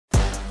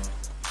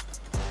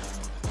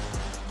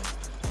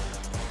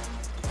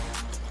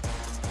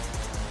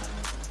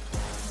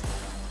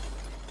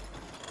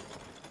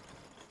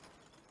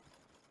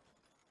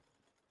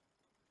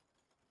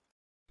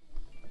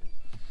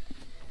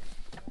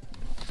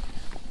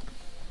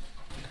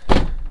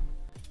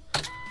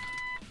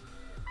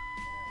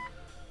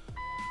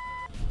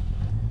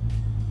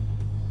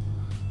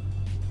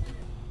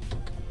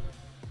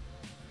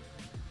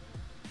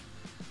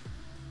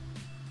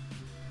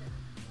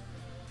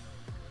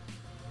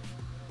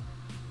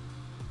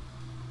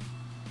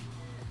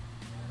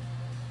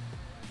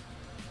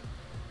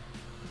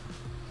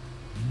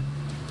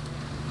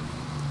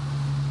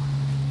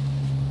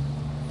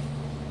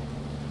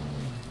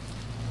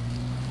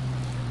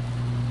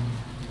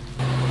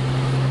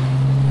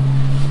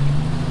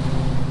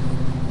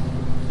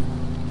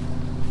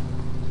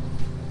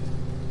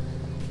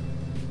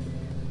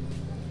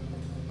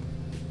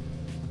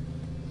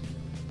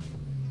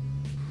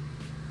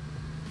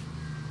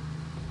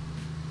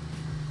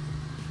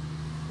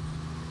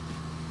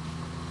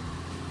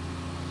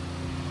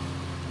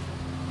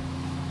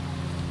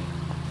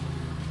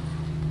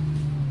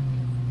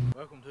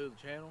Welcome to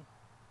the channel.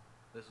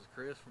 This is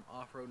Chris from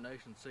Offroad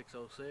Nation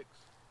 606.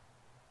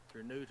 If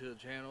you're new to the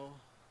channel,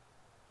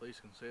 please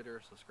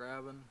consider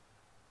subscribing.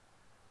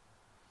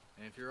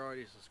 And if you're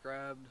already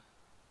subscribed,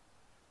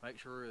 make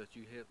sure that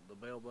you hit the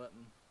bell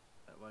button.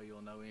 That way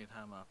you'll know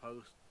anytime I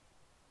post.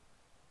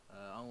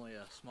 Only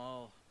a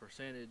small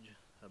percentage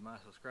of my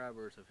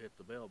subscribers have hit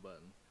the bell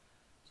button.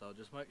 So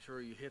just make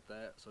sure you hit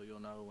that so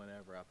you'll know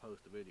whenever I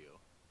post a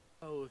video.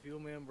 So if you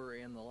remember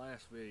in the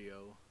last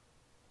video,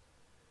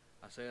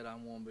 I said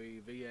I'm going to be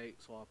V8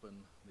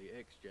 swapping the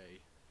XJ.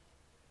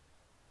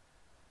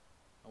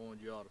 I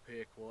wanted you all to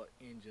pick what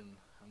engine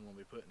I'm going to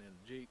be putting in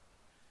the Jeep.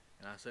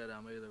 And I said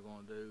I'm either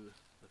going to do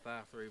the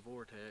 5.3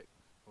 Vortec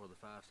or the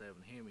 5.7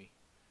 Hemi.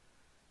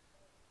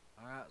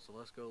 Alright, so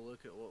let's go look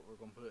at what we're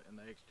going to put in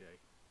the XJ.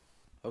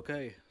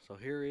 Okay, so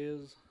here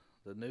is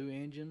the new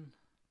engine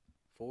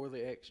for the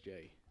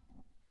XJ.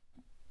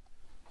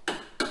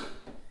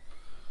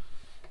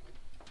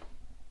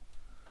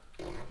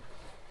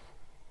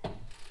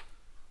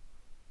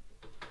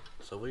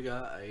 So we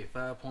got a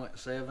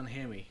 5.7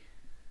 Hemi.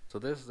 So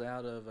this is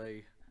out of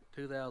a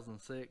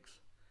 2006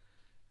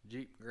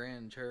 Jeep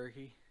Grand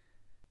Cherokee.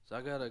 So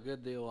I got a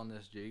good deal on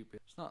this Jeep.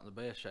 It's not in the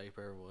best shape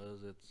ever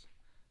was. It's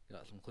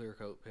got some clear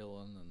coat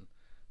peeling and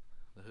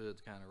the hood's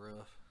kind of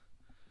rough.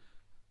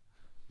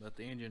 But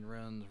the engine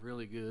runs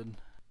really good.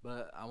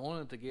 But I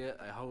wanted to get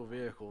a whole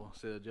vehicle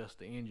instead of just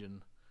the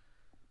engine.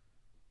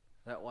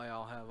 That way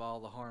I'll have all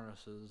the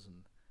harnesses and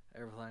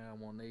everything I'm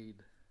gonna need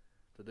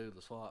to do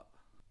the swap.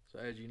 So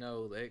as you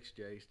know, the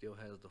XJ still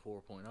has the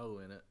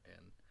 4.0 in it,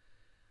 and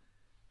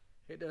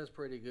it does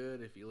pretty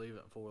good. If you leave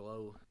it 4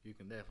 low, you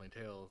can definitely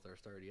tell if there's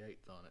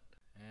 38s on it.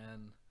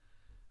 And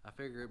I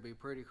figure it'd be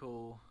pretty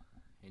cool,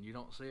 and you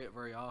don't see it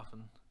very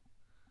often,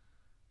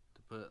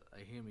 to put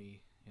a Hemi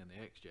in the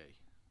XJ.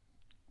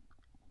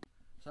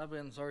 So I've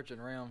been searching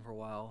around for a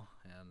while,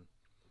 and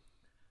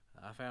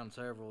I found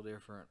several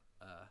different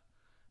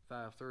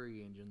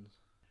 5.3 engines.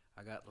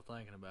 I got to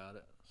thinking about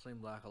it.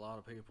 Seems like a lot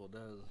of people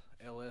does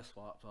LS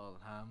swaps all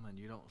the time, and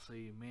you don't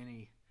see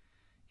many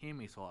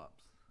Hemi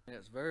swaps. And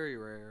it's very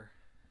rare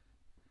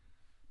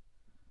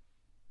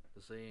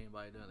to see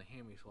anybody doing a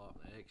Hemi swap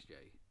in the XJ.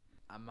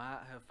 I might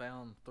have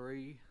found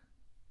 3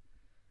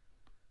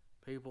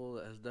 people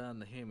that has done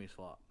the Hemi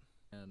swap,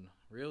 and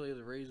really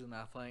the reason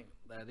I think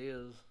that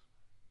is,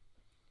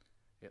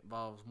 it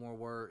involves more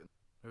work.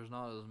 There's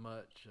not as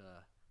much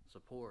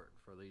support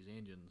for these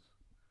engines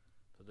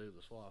to do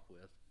the swap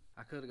with.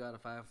 I could have got a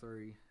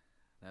 5.3.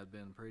 That'd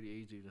been pretty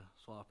easy to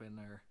swap in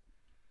there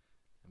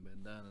and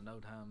been done in no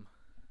time.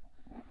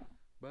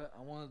 But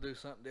I want to do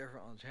something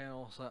different on the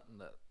channel, something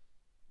that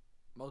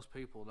most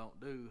people don't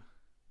do.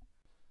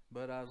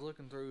 But I was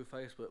looking through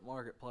Facebook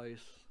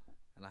Marketplace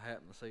and I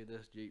happened to see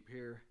this Jeep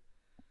here.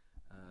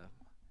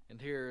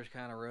 Interior is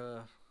kind of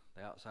rough.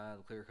 The outside,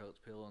 the clear coat's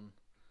peeling.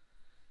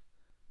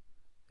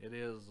 It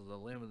is the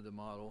limited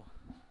model,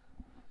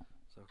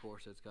 so of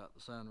course it's got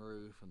the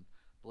sunroof and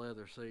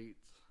leather seats.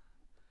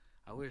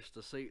 I wish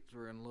the seats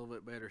were in a little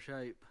bit better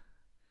shape,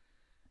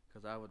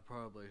 because I would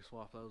probably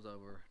swap those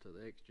over to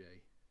the XJ.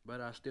 But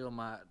I still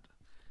might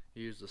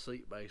use the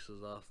seat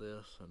bases off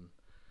this and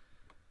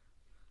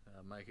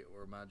make it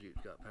where my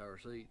Jeep's got power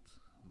seats,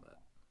 but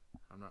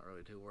I'm not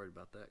really too worried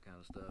about that kind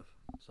of stuff.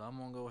 So I'm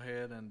going to go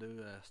ahead and do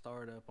a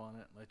startup on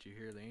it and let you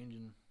hear the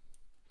engine.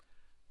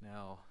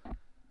 Now,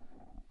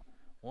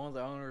 one of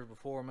the owners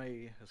before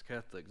me has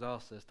cut the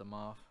exhaust system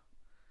off.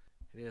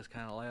 It is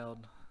kind of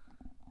loud,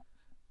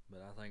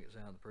 but I think it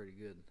sounds pretty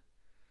good.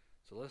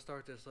 So let's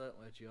start this up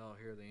and let you all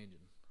hear the engine.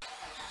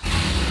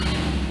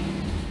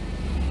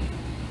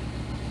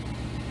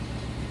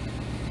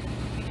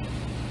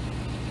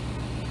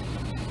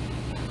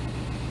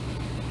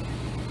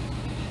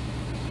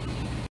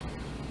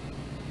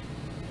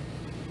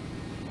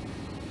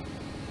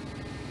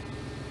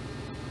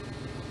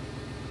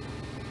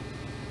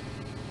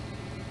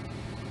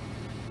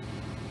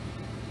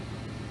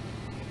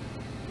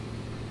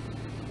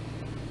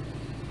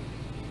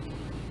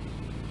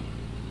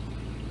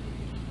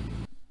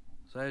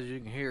 So as you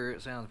can hear,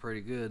 it sounds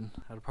pretty good.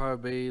 That'll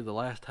probably be the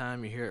last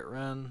time you hear it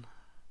run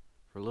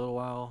for a little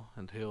while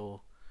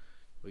until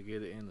we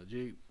get it in the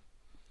Jeep,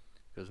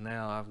 because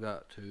now I've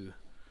got to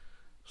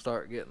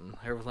start getting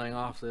everything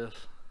off this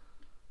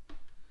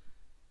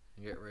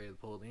and get ready to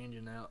pull the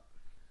engine out,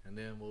 and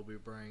then we'll be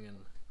bringing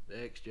the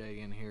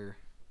XJ in here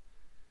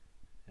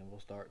and we'll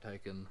start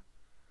taking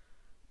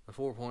the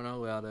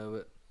 4.0 out of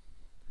it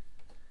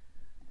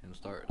and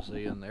start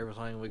seeing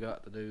everything we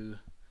got to do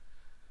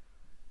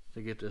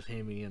to get this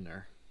Hemi in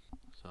there.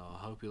 So I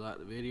hope you liked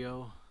the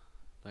video.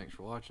 Thanks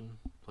for watching.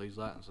 Please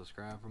like and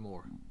subscribe for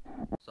more.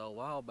 So a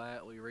while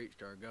back we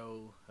reached our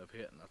goal of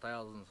hitting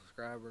 1,000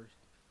 subscribers.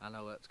 I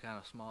know that's kind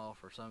of small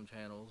for some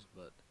channels,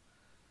 but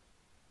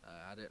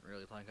I didn't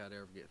really think I'd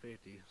ever get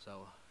 50,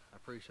 so I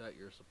appreciate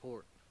your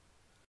support.